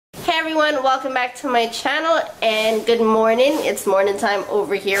everyone, welcome back to my channel and good morning. It's morning time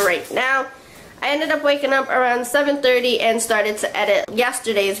over here right now. I ended up waking up around 7:30 and started to edit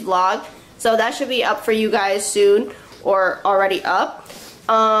yesterday's vlog, so that should be up for you guys soon or already up.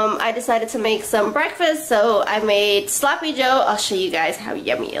 I decided to make some breakfast, so I made Sloppy Joe. I'll show you guys how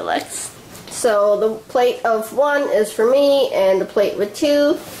yummy it looks. So the plate of 1 is for me and the plate with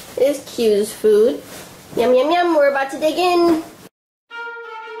 2 is Q's food. Yum yum yum, we're about to dig in.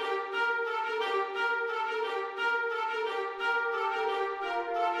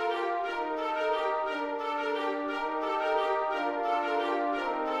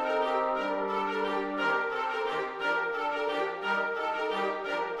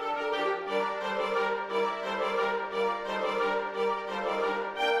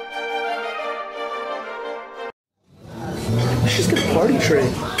 Just get a party tray.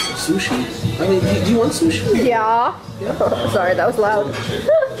 Sushi. I mean, do you want sushi? Yeah. Sorry, that was loud.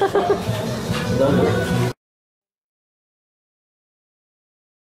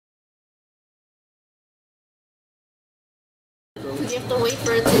 You have to wait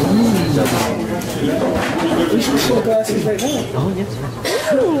for it to... We should chink glasses right now. Oh, yes.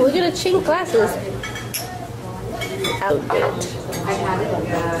 Ooh, we're gonna chink glasses. How good.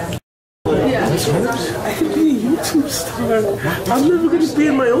 I could be a YouTube star. I'm never gonna be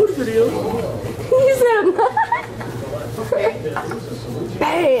in my own video. He said I'm not.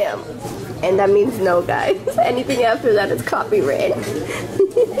 Bam! And that means no, guys. Anything after that is copyright.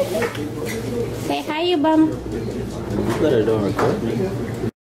 Say hi, you bum. Better don't record me.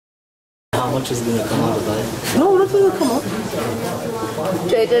 How much is gonna come out of that? No, nothing will come up.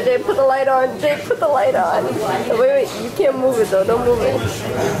 Jay, put the light on. Jay, put the light on. Wait, you can't move it though. Don't move it.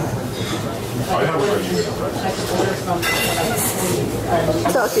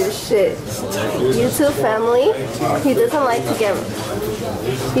 Talking shit. YouTube family. He doesn't like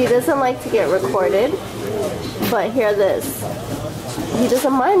to get recorded. But hear this. He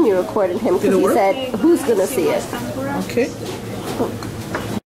doesn't mind me recording him because he said, "Who's gonna see it?" Okay.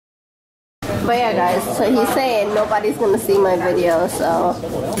 But yeah, guys. So he's saying nobody's gonna see my video. So.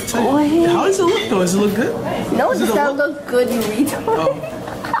 How does it look though? Does it look good? No, it does not look good, you retard. Oh.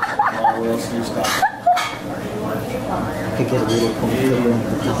 I could get a little comfortable.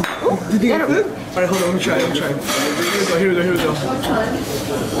 Did you get good? Alright, hold on, let me try. Here we go.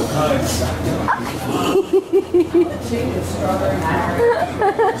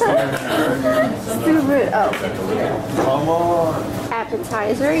 Stupid. Oh.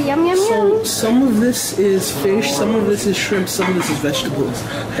 Appetizer. Yum, yum, So, yum. some of this is fish, some of this is shrimp, some of this is vegetables. I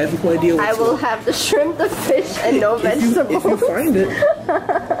have no idea what I will have the shrimp, the fish, and no vegetables. If you find it.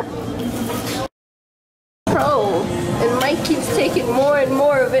 Pro. And Mike keeps taking more and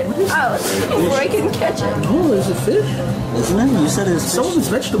more of it out before I can catch it. Oh, is it fish? Isn't it? You said it's Some of it's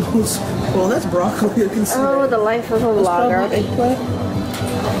vegetables. Well, that's broccoli. I can see. Oh, the life of a vlogger. Eggplant.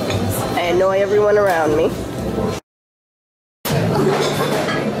 I annoy everyone around me.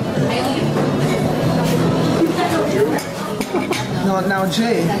 Now,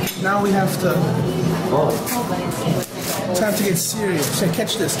 Jay, now we have to... Time to get serious. Say,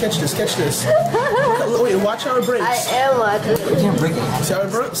 catch this. Wait, watch how it breaks. I am watching. You can't break it. See how it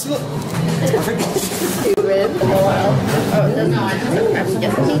breaks? See, look. Stupid. Oh, I'm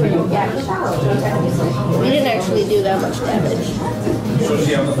guessing we didn't actually do that much damage.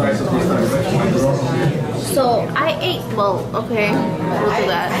 So I ate, well, okay, we'll do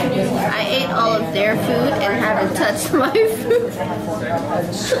that. I ate all of their food and haven't touched my food.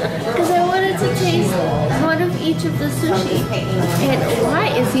 Because I wanted to taste one of each of the sushi. And why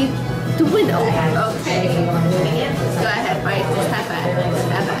is he doing that? Okay. Go ahead, Mike. Just have at.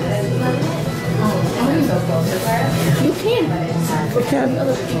 You can. Okay.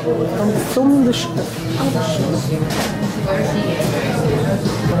 I'm filming the shit.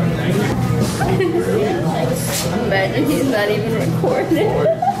 Imagine he's not even recording.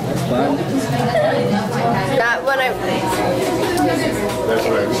 Not when I...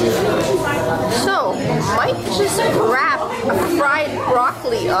 So, Mike just grabbed a fried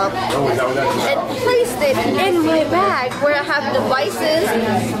broccoli up and placed it in my bag where I have devices.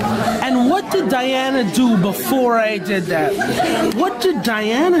 And what did Diana do before I did that? What did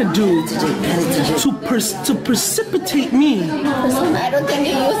Diana do to precipitate me? I don't think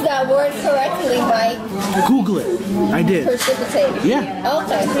you used that word correctly, Mike. Google it. I did. Precipitate. Yeah.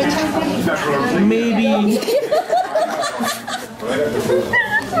 Okay. Maybe.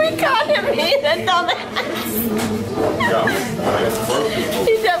 We caught him being a dumbass.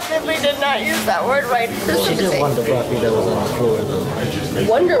 He definitely did not use that word right. She didn't want the broccoli that was on the floor though.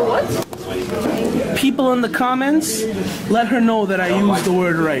 Wonder what? People in the comments, let her know that I used the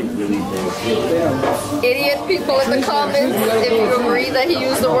word right. Idiot people in the comments, if you agree that he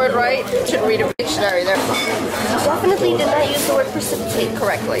used the word right, should read a dictionary there. Definitely did not use the word precipitate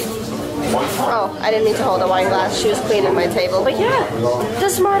correctly. Oh, I didn't mean to hold a wine glass. She was cleaning my table. But yeah, the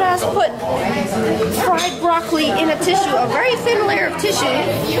smart ass put fried broccoli in a tissue, a very thin layer of tissue,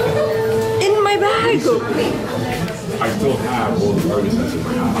 in my bag. I still have all the artists in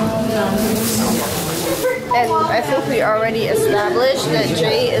my house. And I think we already established that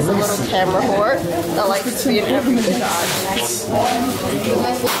Jay is a little camera whore that likes to be in every shot.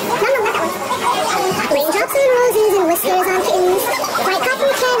 Raindrops and roses and whiskers on kittens. White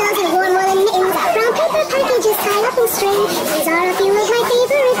cotton candles and warm woolen mittens. Brown paper packages tied up in string. These are a few of my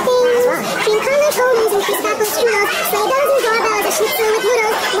favorite things. Cream colored ponies and crisp apple strudels. Sleigh bells and doorbells, a schnitzel with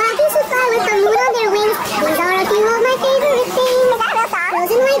noodles. Wild geese who fly with the moon on their wings. These are a few of my favorite things. Rose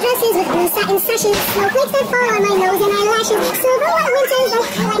in white dresses with blue satin sashes. Snowflakes that fall on my nose and eyelashes. Silver white winters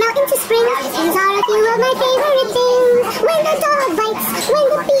that melt into spring. These are a few of my favorite things. When the dog bites, when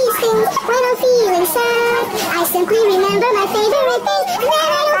the bee stings, when I'm feeling sad, I simply remember my favorite things, and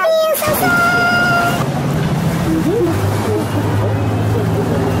then I don't feel so sad.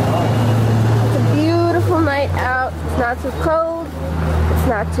 It's a beautiful night out. It's not too cold. It's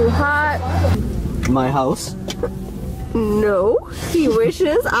not too hot. My house. No, he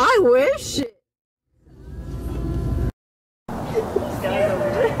wishes. I wish.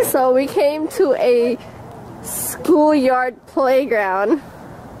 So we came to a schoolyard playground.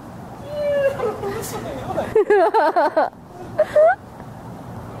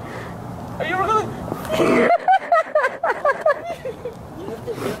 Are you gonna?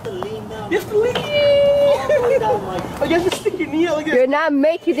 You have to lean down. You have to lean. Oh, you have to stick your knee out like this. You're not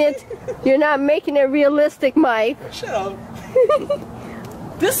making it. You're not making it realistic, Mike. Shut up.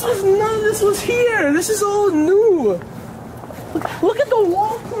 This was none of this was here. This is all new. Look at the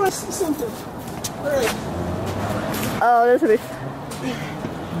wall cross or something. Right. Oh, this would be.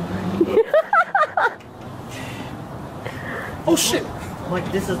 Oh shit. Like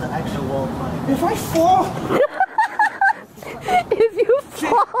this is the actual wall plan. If I fall. If you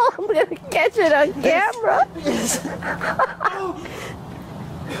fall, I'm gonna catch it on camera.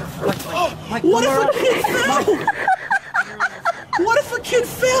 What if a kid fell? What if a kid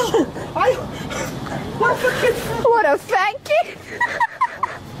fell? What if a kid fell? What a fat kid!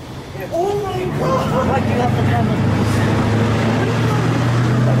 Oh my god! Like you have the camera.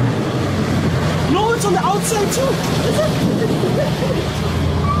 No, it's on the outside too.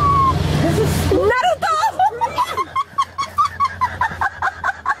 Naruto!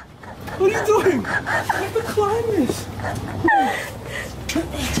 What are you doing? I have to climb this.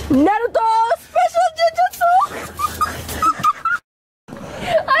 Naruto special jujutsu!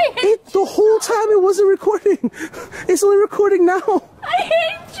 I hate The whole time it wasn't recording. It's only recording now. I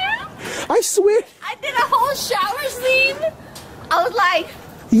hate you! I swear. I did a whole shower scene. I was like,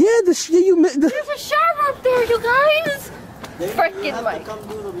 Yeah, you there's a shower up there, you guys! Freaking Mike. Come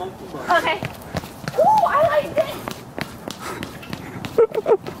do the monkey bar. Okay. Ooh, I like this!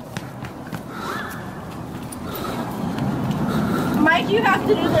 Mike, you have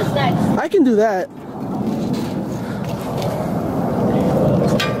to do this next. I can do that.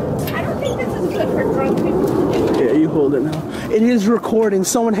 I don't think this is good for drunk people to do. Yeah, you hold it now. It is recording.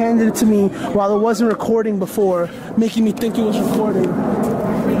 Someone handed it to me while it wasn't recording before, making me think it was recording.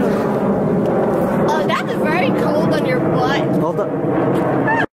 Oh, that is very cold on your butt. Hold up.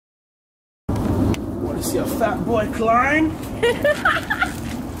 Want to see a fat boy climb?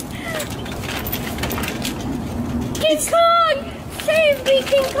 King Kong! Save me,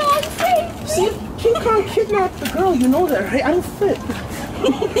 King Kong, save me! See, King Kong kidnapped the girl. You know that, right? I don't fit.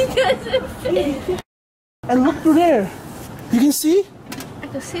 He doesn't fit. And look through there. You can see? I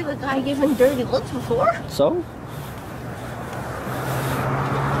could see the guy giving dirty looks before. So?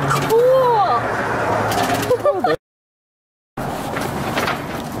 Cool!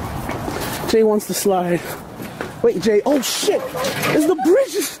 Jay wants to slide. Wait, Jay. Oh shit! Is the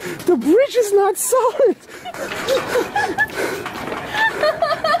bridge is not solid.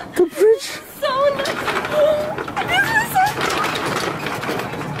 The bridge. So nice.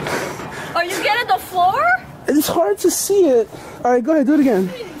 Are you getting the floor? It's hard to see it. All right, go ahead. Do it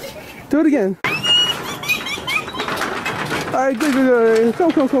again. Do it again. All right, good.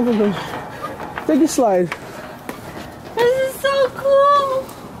 Come. Take a slide. This is so cool.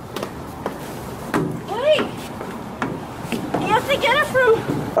 Wait. You have to get it from...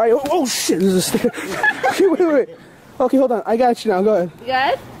 All right. Oh shit! There's a stair. Okay, wait. Okay, hold on. I got you now. Go ahead. You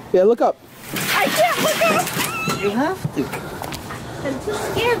good? Yeah, look up. I can't look up. You have to. I'm too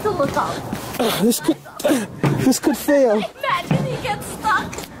scared to look up. This could fail. Imagine he gets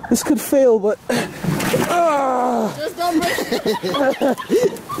stuck. This could fail, but Just don't break.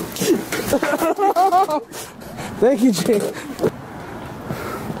 thank you, Jake.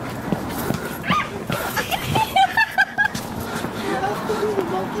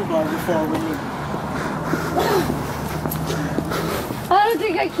 I don't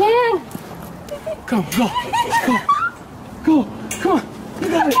think I can. Come, go. Come on. You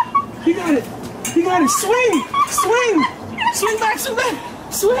got it. You got it. Swing. Swing back. Swing.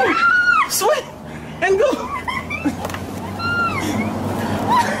 And go.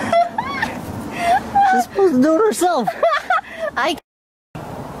 She's supposed to do it herself.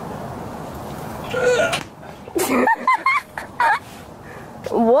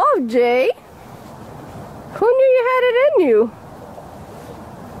 Whoa, Jay. Who knew you had it in you?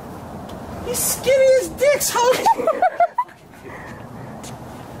 He's skinny as dicks, homie.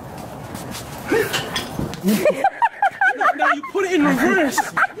 Now you put it in reverse.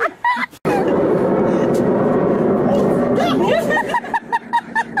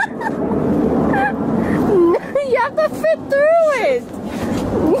 You have to fit through it.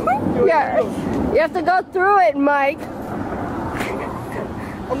 Yeah, you have to go through it, Mike.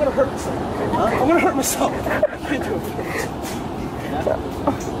 I'm gonna hurt myself. I'm gonna hurt myself. I can't do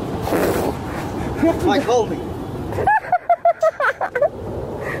it. Mike, hold me.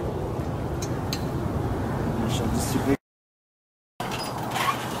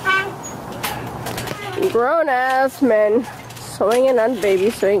 Grown-ass men swinging on baby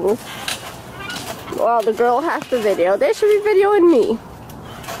swings. Well, the girl has to video. They should be videoing me.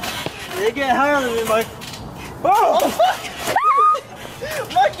 They get higher than me, Mike. Oh!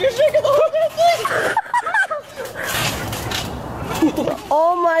 Mike, you're shaking the whole thing!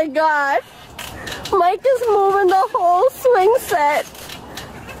 Oh my god. Mike is moving the whole swing set.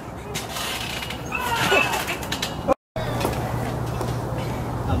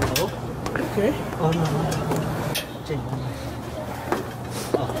 Okay. Oh, no. Jay,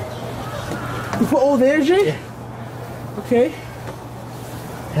 You put O there, Jay? Yeah. Okay.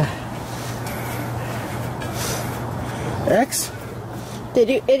 X? Did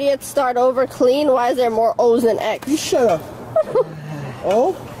you idiots start over clean? Why is there more O's than X? You shut up.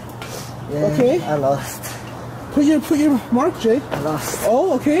 O? yeah, Okay. I lost. Put your mark, Jay. I lost.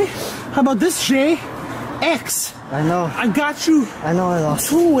 O, okay. How about this, Jay? X. I know. I got you I know I lost.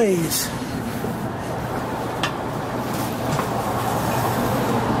 2 ways.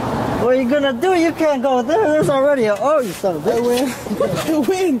 What are you gonna do? You can't go there. There's already a oh, you son of a I bitch. win. I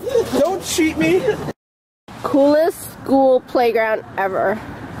win. Don't cheat me. Coolest school playground ever.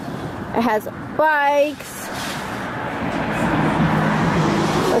 It has bikes,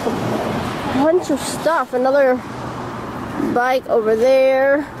 like a bunch of stuff. Another bike over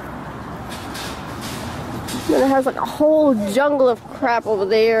there. Then it has like a whole jungle of crap over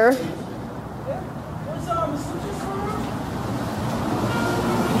there.